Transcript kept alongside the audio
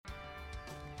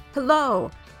Hello,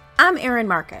 I'm Erin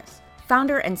Marcus,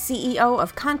 founder and CEO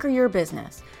of Conquer Your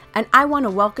Business, and I want to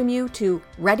welcome you to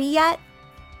Ready Yet?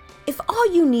 If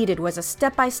all you needed was a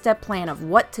step-by-step plan of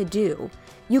what to do,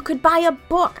 you could buy a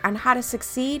book on how to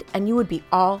succeed and you would be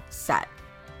all set.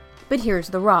 But here's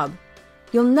the rub.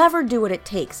 You'll never do what it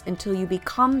takes until you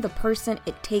become the person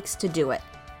it takes to do it.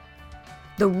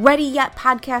 The Ready Yet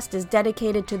podcast is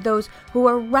dedicated to those who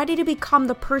are ready to become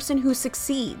the person who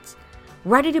succeeds,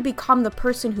 ready to become the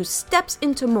person who steps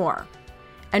into more,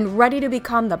 and ready to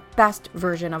become the best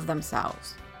version of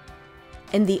themselves.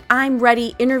 In the I'm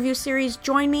Ready interview series,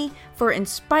 join me for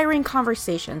inspiring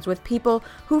conversations with people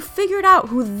who figured out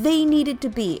who they needed to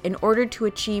be in order to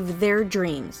achieve their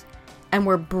dreams, and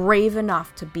were brave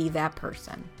enough to be that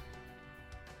person.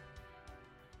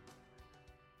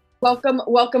 Welcome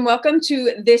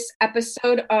to this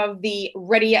episode of the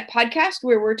Ready Yet podcast,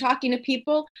 where we're talking to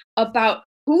people about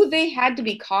who they had to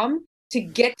become to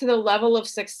get to the level of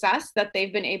success that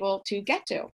they've been able to get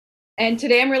to. And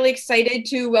today I'm really excited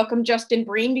to welcome Justin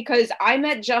Breen, because I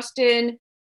met Justin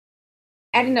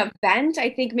at an event,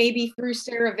 I think maybe through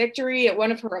Sarah Victory at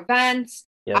one of her events.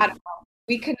 Yep. I don't know.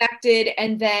 We connected,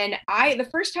 and then the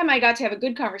first time I got to have a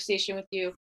good conversation with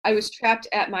you, I was trapped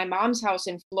at my mom's house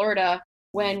in Florida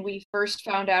when we first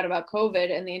found out about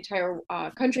COVID and the entire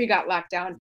country got locked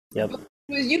down. Yep.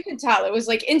 You could tell it was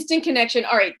like instant connection.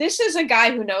 All right, this is a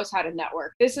guy who knows how to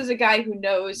network. This is a guy who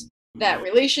knows that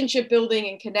relationship building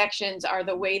and connections are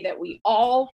the way that we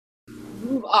all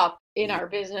move up in our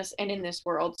business and in this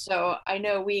world. So I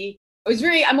know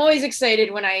I'm always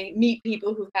excited when I meet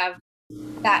people who have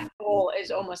that goal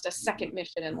as almost a second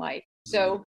mission in life.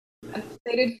 So I'm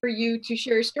excited for you to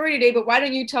share your story today, but why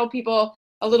don't you tell people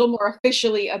a little more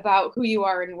officially about who you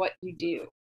are and what you do?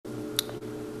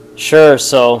 Sure.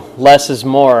 So less is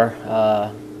more.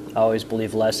 I always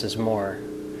believe less is more.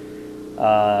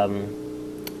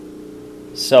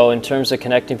 So in terms of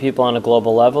connecting people on a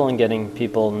global level and getting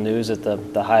people news at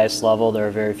the highest level, there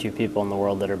are very few people in the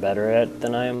world that are better at it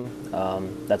than I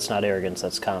am. That's not arrogance,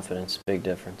 that's confidence. Big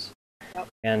difference. Yep.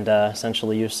 And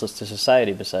essentially useless to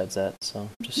society besides that. So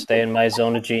just stay in my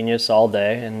zone of genius all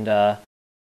day and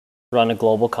run a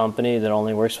global company that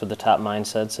only works with the top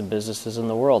mindsets and businesses in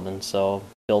the world. And so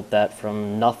built that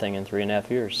from nothing in 3.5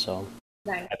 years. So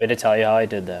nice. Happy to tell you how I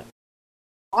did that.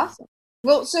 Awesome.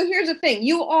 Well, so here's the thing.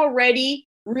 You already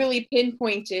really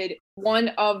pinpointed one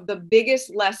of the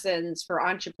biggest lessons for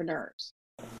entrepreneurs.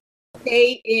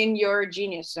 Stay in your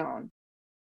genius zone.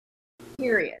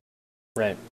 Period.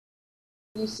 Right.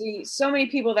 You see so many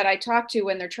people that I talk to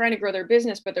when they're trying to grow their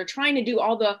business, but they're trying to do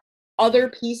all the other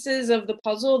pieces of the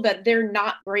puzzle that they're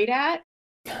not great at.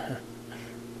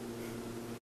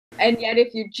 And yet,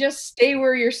 if you just stay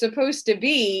where you're supposed to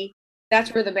be,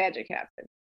 that's where the magic happens.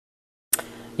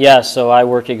 Yeah, so I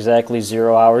work exactly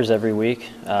 0 hours every week.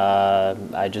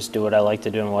 I just do what I like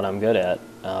to do and what I'm good at.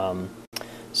 I'm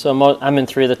in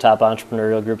 3 of the top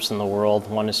entrepreneurial groups in the world.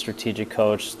 One is Strategic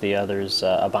Coach, the other is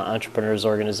Entrepreneurs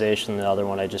Organization, the other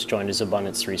one I just joined is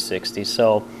Abundance 360.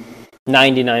 So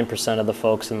 99% of the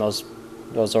folks in those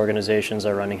organizations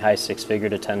are running high 6-figure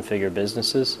to 10-figure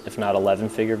businesses, if not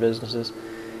 11-figure businesses,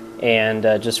 and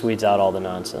just weeds out all the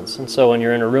nonsense. And so when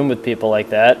you're in a room with people like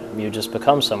that, you just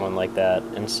become someone like that.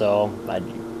 And so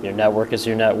your network is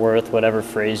your net worth, whatever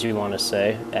phrase you want to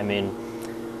say. I mean,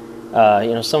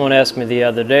 someone asked me the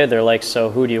other day, they're like, so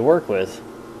who do you work with?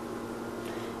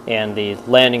 And the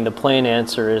landing the plane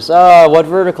answer is, what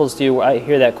verticals do you, I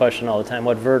hear that question all the time,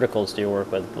 what verticals do you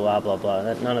work with, blah, blah, blah.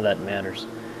 None of that matters.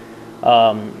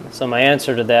 So my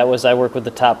answer to that was I work with the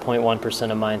top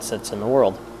 0.1% of mindsets in the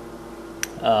world.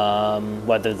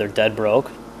 Whether they're dead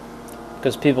broke,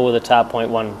 because people with a top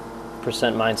 0.1%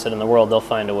 mindset in the world, they'll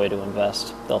find a way to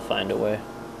invest. They'll find a way.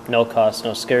 No cost,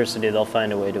 no scarcity, they'll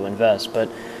find a way to invest. But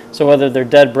so whether they're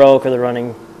dead broke or they're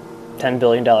running $10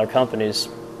 billion companies,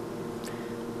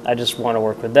 I just want to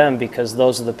work with them because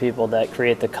those are the people that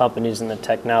create the companies and the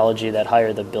technology that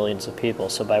hire the billions of people.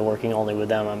 So by working only with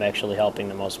them, I'm actually helping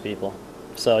the most people.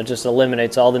 So it just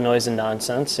eliminates all the noise and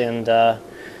nonsense and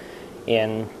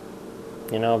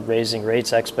raising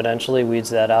rates exponentially weeds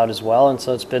that out as well. And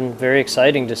so it's been very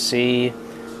exciting to see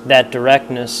that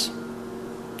directness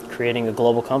creating a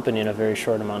global company in a very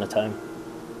short amount of time.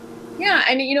 Yeah.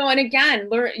 And, and again,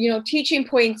 learn, teaching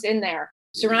points in there.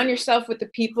 Surround yourself with the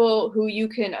people who you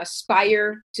can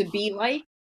aspire to be like.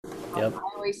 Yep. I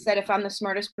always said if I'm the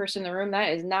smartest person in the room,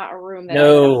 that is not a room.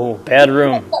 Bad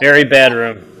room. Very bad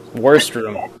room. Worst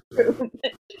room.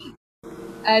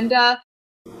 And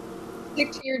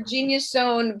stick to your genius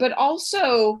zone, but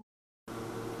also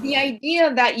the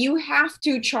idea that you have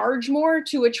to charge more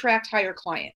to attract higher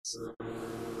clients.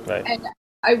 Right. And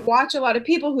I watch a lot of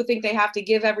people who think they have to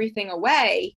give everything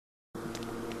away,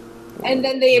 and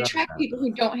then they No, attract people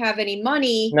who don't have any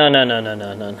money. no, no, no, no,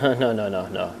 no, no, no, no, no, no, no,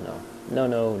 no, no,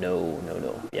 no, no, no,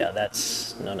 no. Yeah,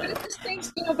 that's no, no, But no. it just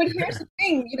thinks, but here's the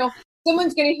thing,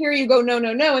 someone's going to hear you go, no,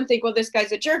 no, no, and think, well, this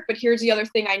guy's a jerk. But here's the other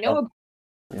thing I know Nope.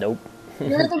 about Nope. you.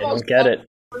 You're the They most don't get it.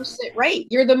 person, right?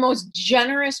 You're the most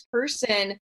generous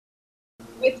person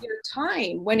with your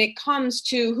time when it comes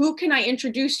to who can I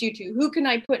introduce you to? Who can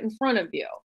I put in front of you?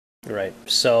 Right.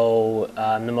 So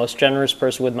I'm the most generous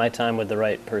person with my time with the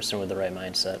right person with the right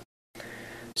mindset.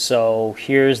 So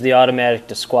here's the automatic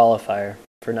disqualifier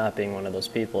for not being one of those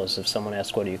people is if someone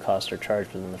asks what do you cost or charge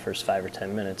within the first 5 or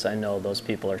 10 minutes, I know those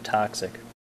people are toxic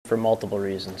for multiple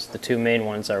reasons. The two main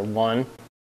ones are one,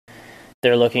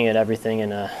 they're looking at everything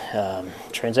in a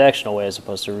transactional way as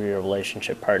opposed to real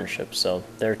relationship partnership. So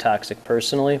they're toxic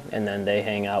personally, and then they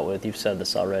hang out with, you've said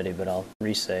this already, but I'll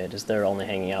re-say it, is they're only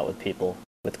hanging out with people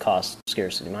with cost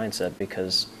scarcity mindset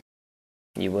because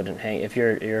you wouldn't hang, if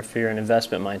you're an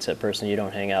investment mindset person, you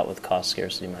don't hang out with cost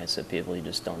scarcity mindset people. You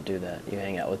just don't do that. You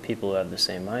hang out with people who have the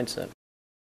same mindset.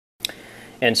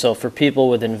 And so for people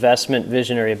with investment,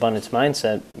 visionary, abundance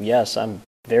mindset, yes, I'm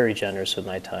very generous with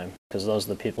my time because those are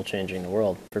the people changing the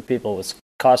world. For people with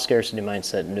cost scarcity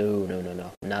mindset, no, no, no,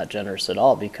 no, not generous at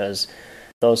all because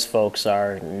those folks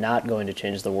are not going to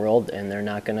change the world and they're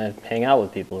not going to hang out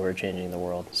with people who are changing the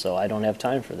world. So I don't have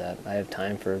time for that. I have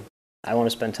time for, I want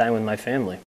to spend time with my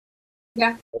family.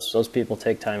 Yeah. Those people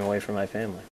take time away from my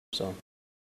family. So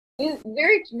It's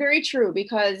very, very true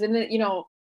because,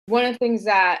 one of the things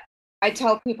that I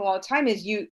tell people all the time is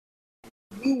you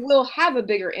will have a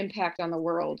bigger impact on the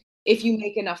world if you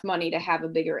make enough money to have a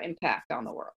bigger impact on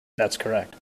the world. that's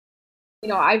correct.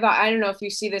 I don't know if you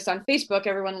see this on Facebook.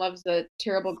 Everyone loves the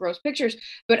terrible, gross pictures,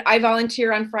 but I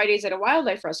volunteer on Fridays at a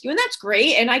wildlife rescue, and that's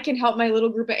great. And I can help my little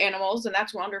group of animals, and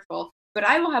that's wonderful. But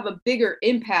I will have a bigger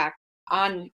impact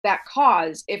on that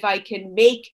cause if I can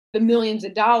make the millions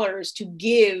of dollars to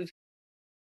give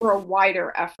for a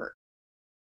wider effort.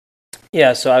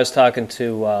 Yeah, so I was talking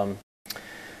to a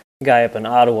guy up in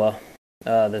Ottawa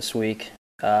this week.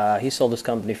 He sold his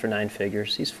company for 9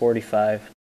 figures. He's 45.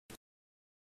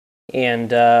 And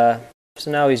so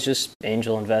now he's just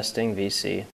angel investing,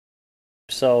 VC.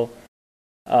 So,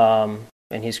 and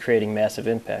he's creating massive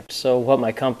impact. So what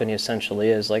my company essentially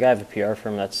is, like I have a PR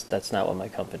firm, that's not what my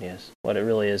company is. What it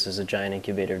really is a giant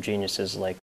incubator of geniuses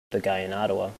like the guy in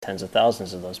Ottawa, tens of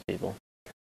thousands of those people.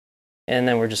 And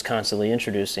then we're just constantly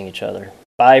introducing each other.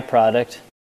 The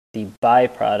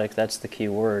byproduct, that's the key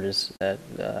word, is that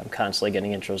I'm constantly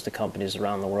getting intros to companies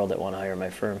around the world that want to hire my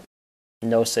firm.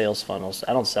 No sales funnels.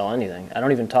 I don't sell anything. I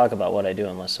don't even talk about what I do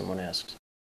unless someone asks.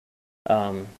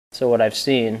 So what I've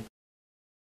seen,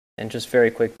 and just very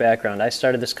quick background, I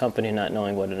started this company not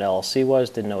knowing what an LLC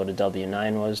was, didn't know what a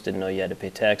W-9 was, didn't know you had to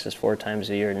pay taxes 4 times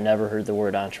a year, never heard the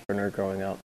word entrepreneur growing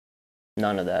up.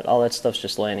 None of that. All that stuff's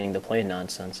just landing the plane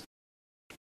nonsense.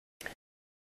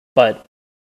 But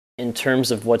in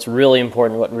terms of what's really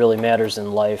important, what really matters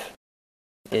in life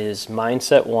is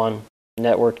mindset 1,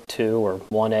 network 2, or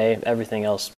 1A, everything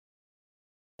else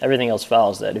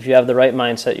follows that. If you have the right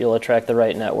mindset, you'll attract the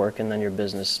right network, and then your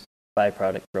business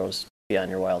byproduct grows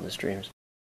beyond your wildest dreams.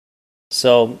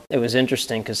 So it was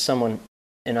interesting because someone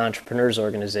in Entrepreneurs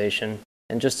Organization,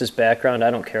 and just as background,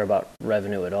 I don't care about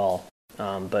revenue at all,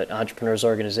 but Entrepreneurs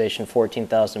Organization,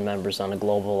 14,000 members on a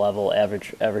global level,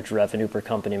 average revenue per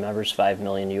company members, $5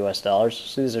 million US. So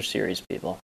these are serious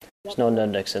people. There's no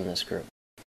nudniks in this group.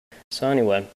 So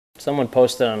anyway, someone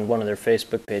posted on one of their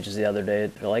Facebook pages the other day,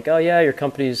 they're like, oh yeah, your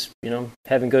company's,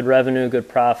 having good revenue, good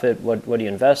profit, what do you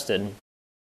invest in?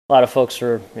 A lot of folks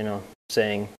were,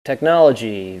 saying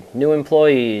technology, new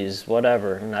employees,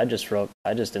 whatever. And I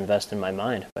just invest in my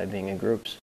mind by being in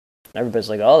groups. And everybody's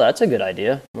like, oh, that's a good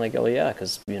idea. I'm like, oh yeah,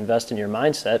 because you invest in your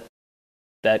mindset,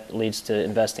 that leads to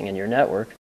investing in your network.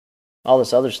 All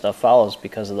this other stuff follows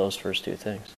because of those first 2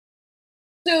 things.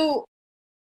 So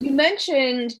you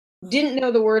mentioned didn't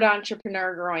know the word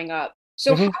entrepreneur growing up.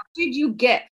 So how did you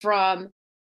get from,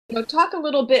 talk a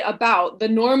little bit about the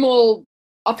normal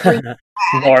upbringing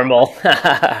normal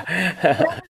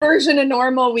version of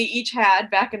normal we each had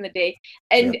back in the day.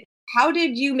 And how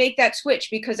did you make that switch?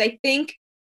 Because I think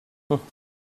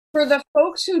for the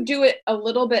folks who do it a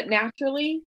little bit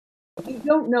naturally, you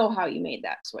don't know how you made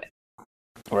that switch.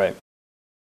 Right.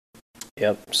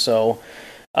 Yep. So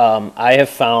I have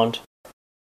found,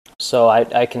 so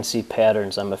I can see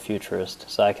patterns. I'm a futurist.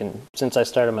 So since I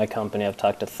started my company, I've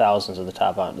talked to thousands of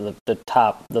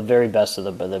the very best of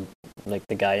the like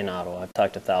the guy in Ottawa. I've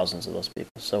talked to thousands of those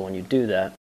people. So when you do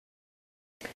that,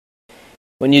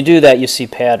 when you do that, you see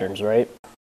patterns, right?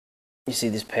 You see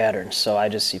these patterns. So I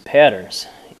just see patterns.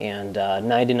 And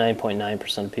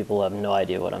 99.9% of people have no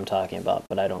idea what I'm talking about,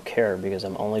 but I don't care because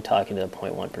I'm only talking to the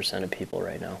 0.1% of people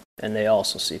right now, and they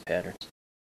also see patterns.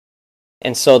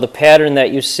 And so the pattern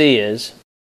that you see is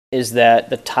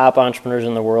that the top entrepreneurs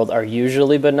in the world are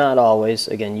usually, but not always,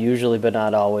 again, usually, but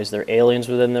not always, they're aliens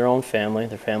within their own family.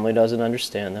 Their family doesn't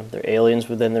understand them. They're aliens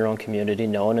within their own community.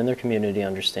 No one in their community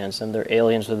understands them. They're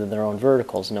aliens within their own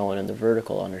verticals. No one in the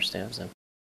vertical understands them.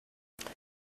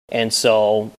 And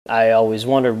so I always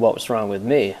wondered what was wrong with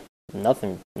me.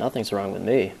 Nothing's wrong with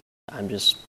me. I'm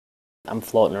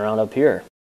floating around up here.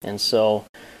 And so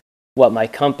what my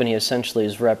company essentially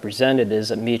is represented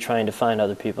is me trying to find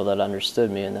other people that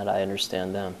understood me and that I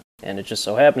understand them. And it just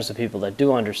so happens the people that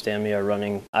do understand me are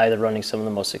either running some of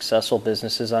the most successful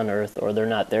businesses on earth, or they're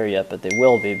not there yet, but they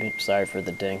will be. Sorry for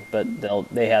the ding, but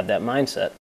they have that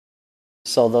mindset.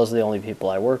 So those are the only people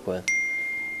I work with.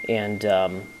 And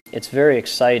it's very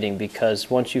exciting because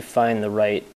once you find the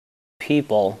right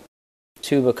people,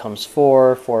 2 becomes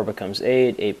 4, 4 becomes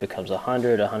 8, 8 becomes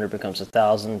 100, 100 becomes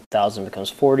 1,000, 1,000 becomes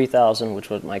 40,000, which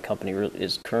what my company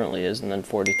currently is, and then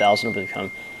 40,000 will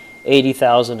become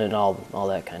 80,000 and all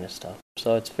that kind of stuff.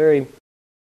 So it's very,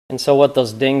 and so what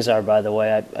those dings are, by the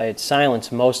way, I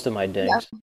silence most of my dings,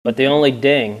 but the only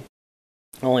ding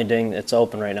that's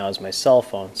open right now is my cell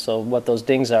phone. So what those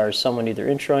dings are is someone either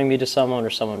introing me to someone or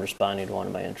someone responding to one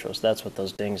of my intros. That's what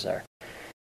those dings are.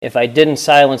 If I didn't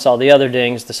silence all the other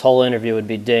dings, this whole interview would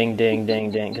be ding, ding, ding,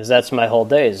 ding, because that's my whole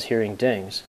day is hearing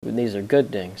dings. These are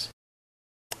good dings.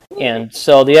 And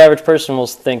so the average person will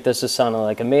think this is sounding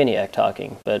like a maniac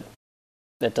talking, but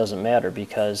that doesn't matter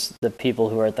because the people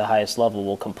who are at the highest level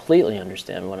will completely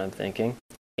understand what I'm thinking.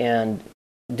 And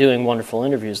doing wonderful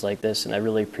interviews like this, and I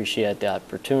really appreciate the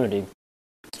opportunity.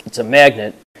 It's a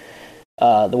magnet.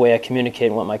 The way I communicate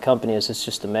and what my company is, it's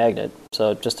just a magnet.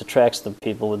 So it just attracts the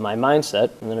people with my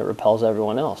mindset, and then it repels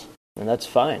everyone else. And that's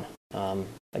fine.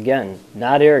 Again,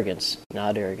 not arrogance,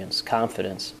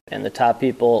 confidence. And the top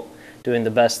people doing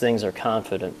the best things are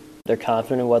confident. They're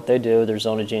confident in what they do, their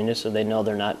zone of genius, so they know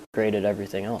they're not great at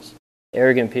everything else.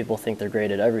 Arrogant people think they're great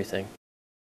at everything.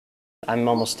 I'm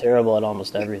almost terrible at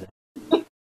almost everything.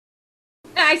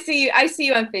 I see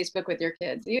you on Facebook with your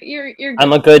kids. You're good.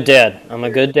 I'm a good dad. I am a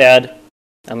good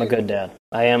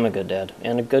dad.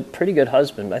 And a pretty good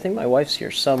husband. I think my wife's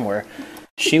here somewhere.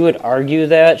 She would argue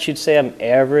that. She'd say I'm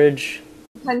average.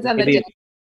 Depends on the day.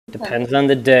 Depends on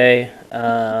the day.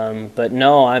 But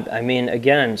no, I mean,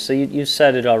 again, so you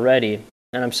said it already,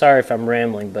 and I'm sorry if I'm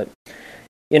rambling, but,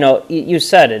 you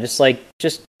said it. It's like,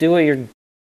 just do what you're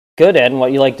good at and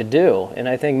what you like to do. And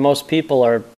I think most people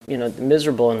are,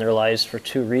 miserable in their lives for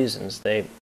 2 reasons. They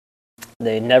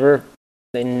never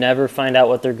find out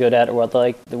what they're good at or what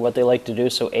they like to do.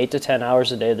 So 8 to 10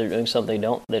 hours a day they're doing something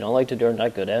they don't like to do or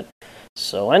not good at.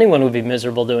 So anyone would be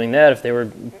miserable doing that if they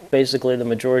were basically the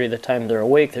majority of the time they're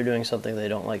awake, they're doing something they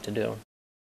don't like to do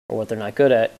or what they're not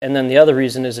good at. And then the other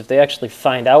reason is if they actually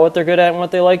find out what they're good at and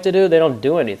what they like to do, they don't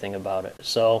do anything about it.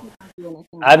 So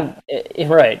I'm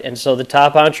right. And so the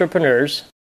top entrepreneurs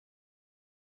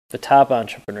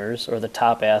or the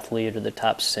top athlete or the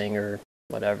top singer,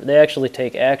 whatever, they actually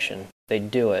take action. They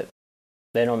do it.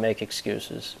 They don't make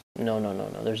excuses. No.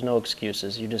 There's no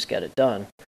excuses. You just get it done.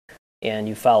 And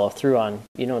you follow through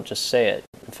you don't just say it.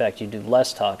 In fact, you do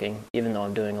less talking, even though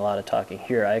I'm doing a lot of talking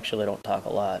here. I actually don't talk a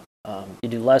lot. You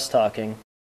do less talking.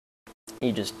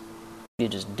 You just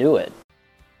do it.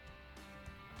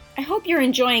 I hope you're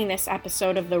enjoying this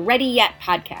episode of the Ready Yet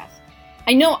podcast.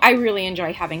 I know I really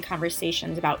enjoy having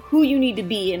conversations about who you need to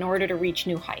be in order to reach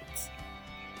new heights.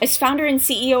 As founder and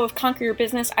CEO of Conquer Your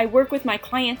Business, I work with my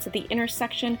clients at the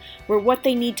intersection where what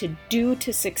they need to do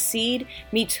to succeed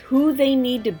meets who they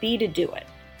need to be to do it.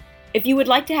 If you would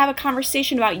like to have a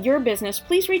conversation about your business,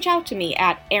 please reach out to me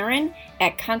at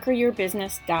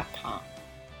Erin@conqueryourbusiness.com.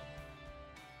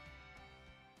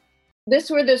 This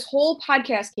is where this whole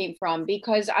podcast came from,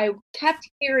 because I kept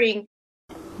meeting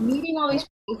all these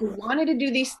people who wanted to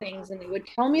do these things, and they would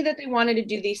tell me that they wanted to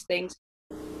do these things.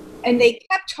 And they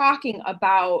kept talking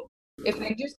about, if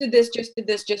I just did this.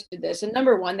 And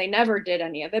number one, they never did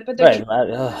any of it. But the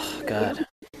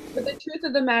truth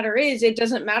of the matter is, it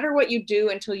doesn't matter what you do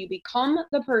until you become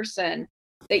the person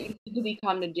that you need to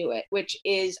become to do it, which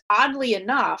is, oddly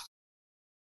enough,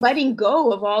 letting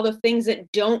go of all the things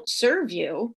that don't serve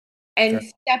you and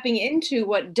stepping into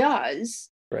what does.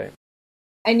 Right.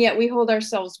 And yet we hold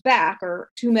ourselves back,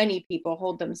 or too many people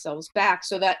hold themselves back,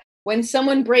 so that when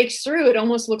someone breaks through, it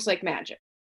almost looks like magic.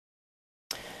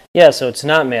 Yeah, so it's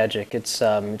not magic. It's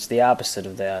the opposite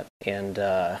of that. And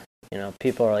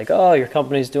People are like, "Oh, your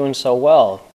company's doing so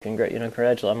well.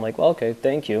 Congratulate." I'm like, "Well, okay,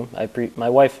 thank you." My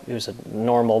wife, who's a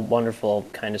normal, wonderful,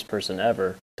 kindest person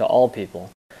ever to all people,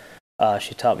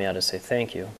 she taught me how to say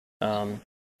thank you.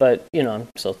 But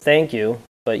so thank you.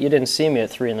 But you didn't see me at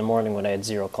 3 a.m. when I had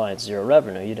 0 clients, 0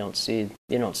 revenue. You don't see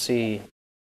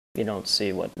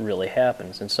what really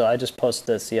happens. And so I just posted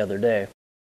this the other day.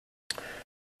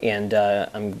 And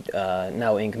I'm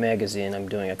now Inc. Magazine. I'm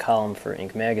doing a column for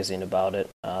Inc. Magazine about it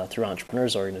through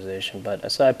Entrepreneurs Organization.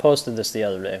 But so I posted this the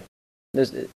other day.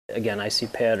 Again, I see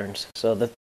patterns. So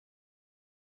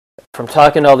from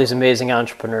talking to all these amazing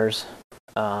entrepreneurs,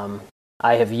 I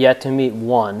have yet to meet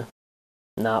one,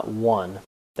 not one,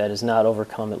 that has not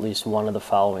overcome at least one of the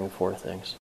following 4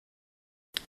 things.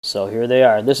 So here they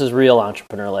are. This is real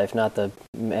entrepreneur life, not the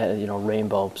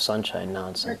rainbow sunshine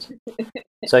nonsense.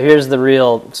 So here's the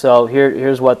real. So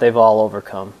here's what they've all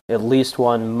overcome. At least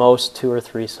one, most 2 or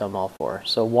 3, some all 4.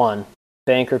 So 1,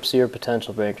 bankruptcy or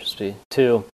potential bankruptcy.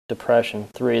 2, depression.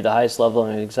 3, the highest level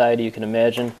of anxiety you can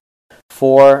imagine.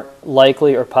 4,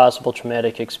 likely or possible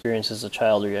traumatic experience as a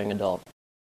child or young adult.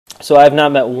 So I've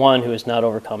not met one who has not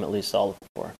overcome at least all of the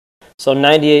 4. So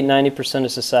 90%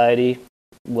 of society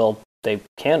they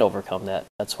can't overcome that.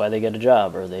 That's why they get a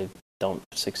job or they don't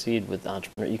succeed with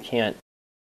entrepreneur. You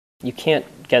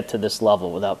can't get to this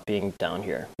level without being down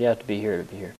here. You have to be here to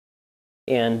be here.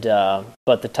 And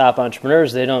but the top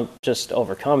entrepreneurs, they don't just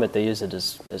overcome it; they use it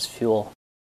as fuel.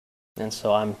 And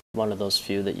so I'm one of those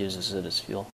few that uses it as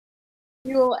fuel.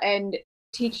 Fuel and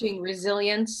teaching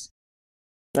resilience.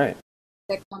 Right.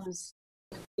 That comes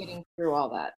with getting through all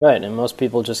that. Right, and most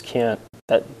people just can't.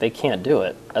 They can't do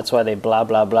it. That's why they blah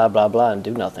blah blah blah blah and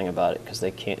do nothing about it because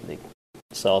they can't.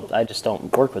 So I just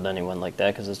don't work with anyone like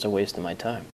that because it's a waste of my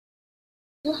time.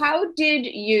 So how did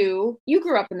you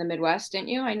grew up in the Midwest, didn't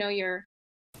you? I know you're...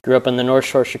 Grew up in the North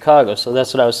Shore of Chicago, so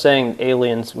that's what I was saying,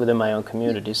 aliens within my own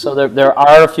community. So there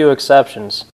are a few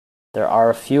exceptions. There are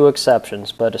a few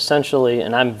exceptions, but essentially,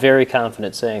 and I'm very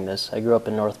confident saying this, I grew up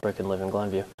in Northbrook and live in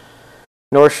Glenview.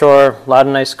 North Shore, a lot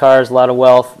of nice cars, a lot of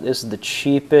wealth. This is the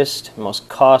cheapest, most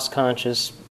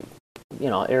cost-conscious,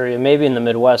 area, maybe in the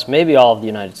Midwest, maybe all of the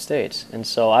United States. And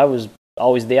so I was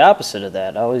always the opposite of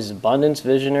that. I was abundance,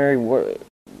 visionary,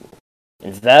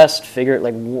 invest, figure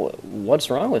it, what's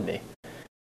wrong with me?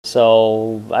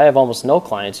 So I have almost no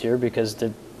clients here because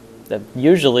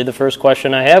usually the first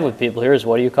question I have with people here is,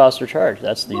 what do you cost or charge?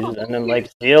 That's the usual, and then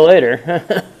see you later.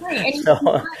 Right. And so,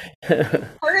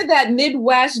 part of that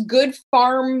Midwest, good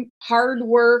farm, hard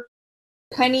work,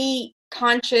 penny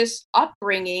conscious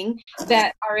upbringing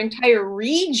that our entire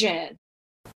region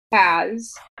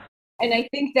has. And I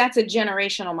think that's a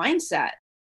generational mindset.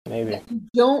 Maybe. That you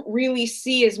don't really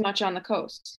see as much on the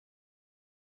coast.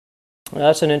 Well,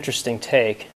 that's an interesting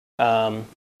take.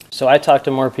 So I talk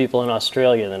to more people in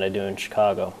Australia than I do in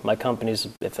Chicago. My company's,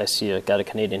 if I see got a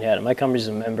Canadian hat, my company's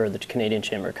a member of the Canadian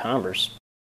Chamber of Commerce.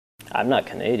 I'm not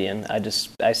Canadian.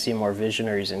 I see more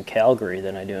visionaries in Calgary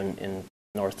than I do in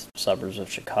north suburbs of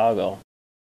Chicago.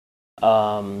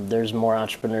 There's more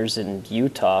entrepreneurs in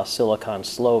Utah, Silicon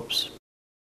Slopes,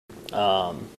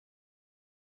 that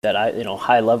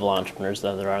high level entrepreneurs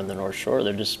than there are in the North Shore.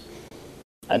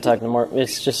 I talk to more.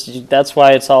 It's just that's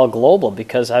why it's all global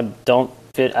because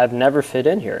I've never fit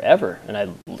in here ever, and I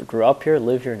grew up here,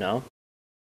 live here now,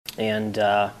 and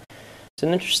it's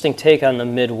an interesting take on the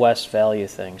Midwest value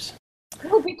things.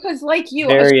 Well, because like you,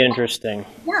 very interesting.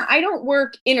 Yeah, I don't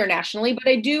work internationally, but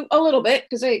I do a little bit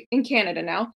because I'm in Canada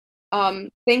now.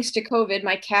 Thanks to COVID,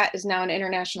 my cat is now an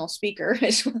international speaker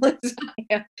as well as I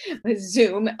am with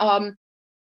Zoom.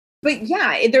 But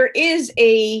yeah, there is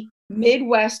a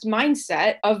Midwest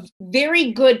mindset of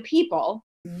very good people,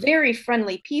 very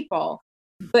friendly people,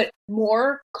 but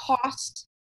more cost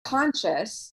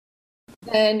conscious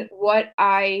than what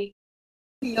I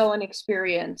feel and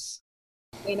experience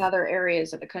in other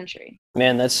areas of the country.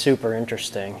 Man, that's super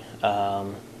interesting. I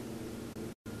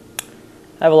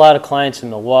have a lot of clients in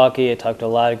Milwaukee. I talk to a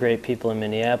lot of great people in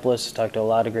Minneapolis. I talk to a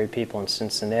lot of great people in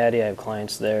Cincinnati. I have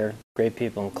clients there. Great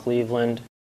people in Cleveland.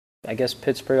 I guess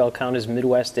Pittsburgh I'll count as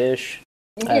Midwest-ish.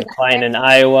 I have a client in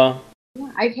Iowa.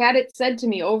 I've had it said to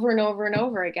me over and over and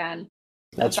over again.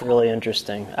 That's really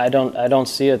interesting. I don't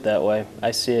see it that way. I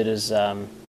see it as I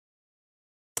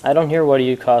don't hear what do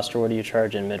you cost or what do you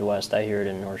charge in Midwest. I hear it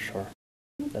in North Shore.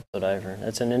 That's what I've heard.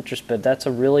 But that's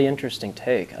a really interesting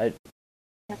take. I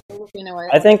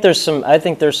think there's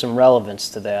some relevance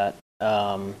to that.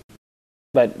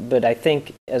 But I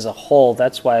think as a whole,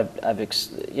 that's why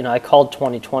I called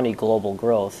 2020 global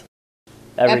growth.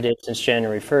 Every day since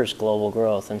January 1st, global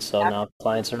growth. And so now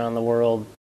clients around the world,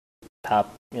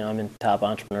 I'm in top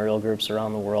entrepreneurial groups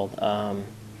around the world.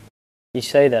 You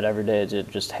say that every day, it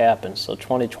just happens. So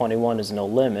 2021 is no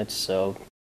limits. So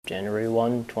January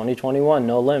 1, 2021,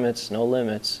 no limits.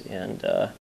 And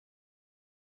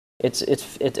it's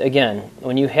again,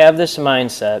 when you have this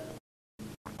mindset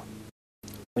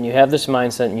and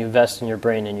you invest in your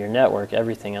brain and your network,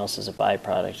 everything else is a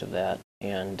byproduct of that.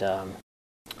 And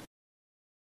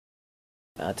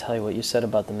I'll tell you what you said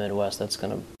about the Midwest. That's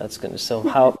gonna.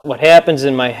 So what happens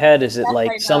in my head is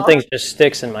something just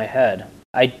sticks in my head.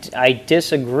 I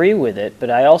disagree with it, but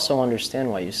I also understand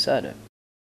why you said it.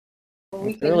 Well,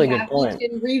 we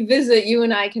can revisit. You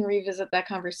and I can revisit that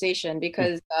conversation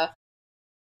because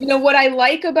what I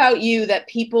like about you that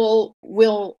people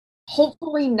will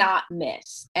hopefully not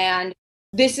miss, and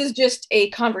this is just a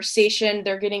conversation.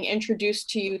 They're getting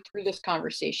introduced to you through this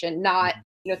conversation, not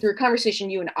through a conversation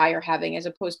you and I are having, as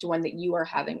opposed to one that you are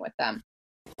having with them.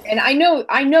 And I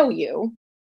know you.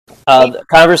 The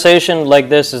conversation like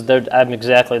this I'm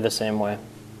exactly the same way.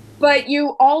 But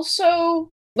you also,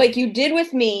 like you did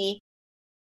with me,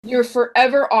 you're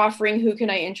forever offering, who can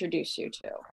I introduce you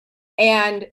to?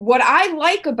 And what I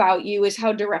like about you is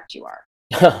how direct you are.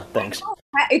 Thanks.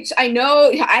 I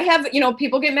know I have,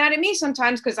 people get mad at me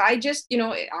sometimes because I just,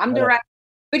 I'm direct.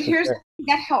 But here's the thing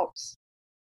that helps.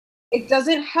 It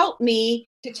doesn't help me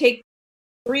to take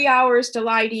 3 hours to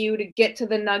lie to you to get to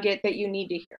the nugget that you need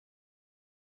to hear.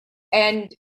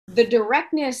 And the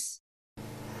directness,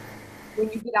 when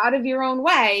you get out of your own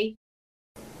way,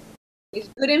 is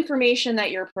good information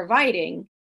that you're providing.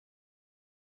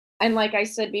 And like I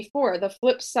said before, the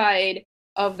flip side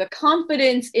of the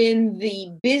confidence in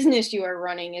the business you are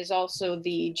running is also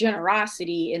the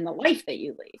generosity in the life that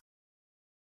you lead.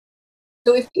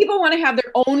 So if people want to have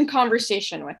their own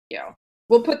conversation with you,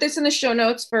 we'll put this in the show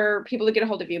notes for people to get a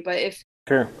hold of you. But if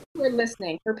you're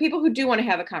listening, for people who do want to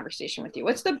have a conversation with you,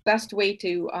 what's the best way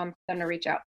to them to reach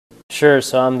out? Sure.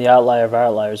 So I'm the outlier of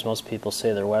outliers. Most people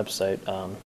say their website.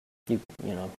 You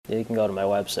can go to my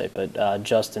website, but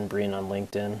Justin Breen on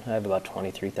LinkedIn. I have about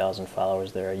 23,000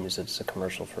 followers there. I use it as a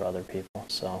commercial for other people.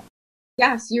 So.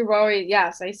 Yes,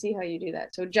 I see how you do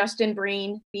that. So Justin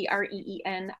Breen,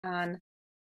 Breen on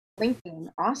LinkedIn.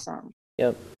 Awesome.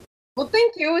 Yep. Well,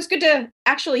 thank you. It was good to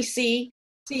actually see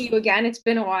you again. It's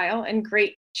been a while and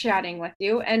great chatting with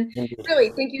you. And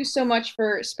really, thank you so much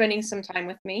for spending some time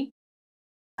with me.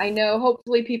 I know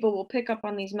hopefully people will pick up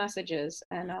on these messages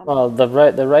and well, the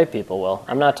right people will.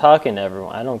 I'm not talking to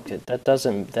everyone. I don't get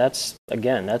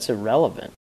that's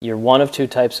irrelevant. You're one of two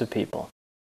types of people.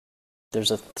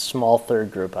 There's a small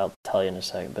third group I'll tell you in a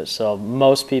second. But so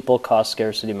most people, cost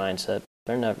scarcity mindset,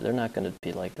 they're not going to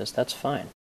be like this. That's fine.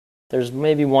 There's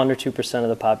maybe 1 or 2% of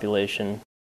the population,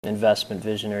 investment,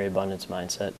 visionary, abundance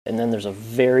mindset. And then there's a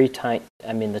very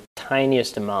the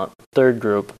tiniest amount, third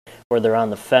group, where they're on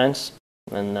the fence,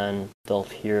 and then they'll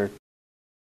hear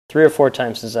 3 or 4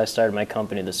 times since I started my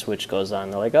company, the switch goes on.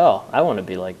 They're like, oh, I want to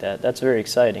be like that. That's very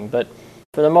exciting. But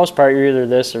for the most part, you're either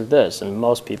this or this, and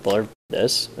most people are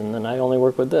this, and then I only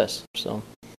work with this. So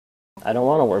I don't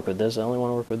want to work with this. I only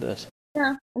want to work with this.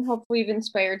 Yeah, and hopefully you've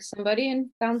inspired somebody and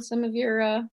found some of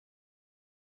your...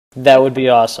 That would be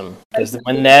awesome, because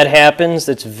when that happens,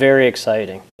 it's very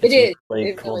exciting. It's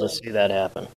really cool to see that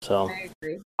happen. So I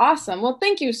agree. Awesome. Well,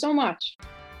 thank you so much.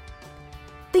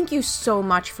 Thank you so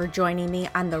much for joining me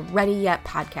on the Ready Yet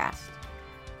podcast.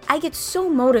 I get so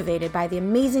motivated by the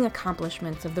amazing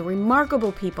accomplishments of the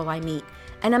remarkable people I meet,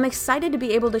 and I'm excited to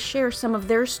be able to share some of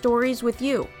their stories with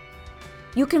you.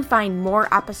 You can find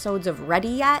more episodes of Ready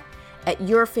Yet at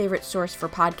your favorite source for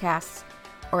podcasts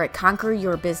or at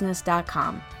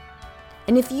conqueryourbusiness.com.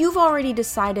 And if you've already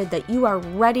decided that you are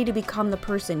ready to become the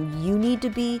person you need to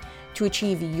be to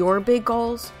achieve your big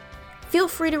goals, feel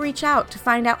free to reach out to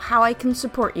find out how I can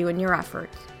support you in your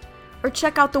efforts. Or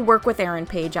check out the Work with Erin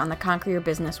page on the Conquer Your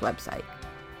Business website.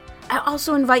 I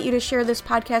also invite you to share this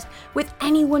podcast with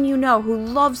anyone you know who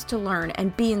loves to learn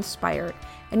and be inspired.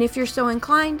 And if you're so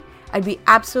inclined, I'd be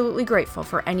absolutely grateful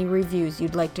for any reviews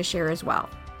you'd like to share as well.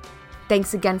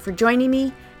 Thanks again for joining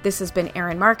me. This has been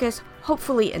Erin Marcus,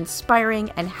 hopefully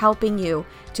inspiring and helping you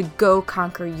to go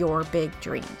conquer your big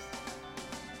dreams.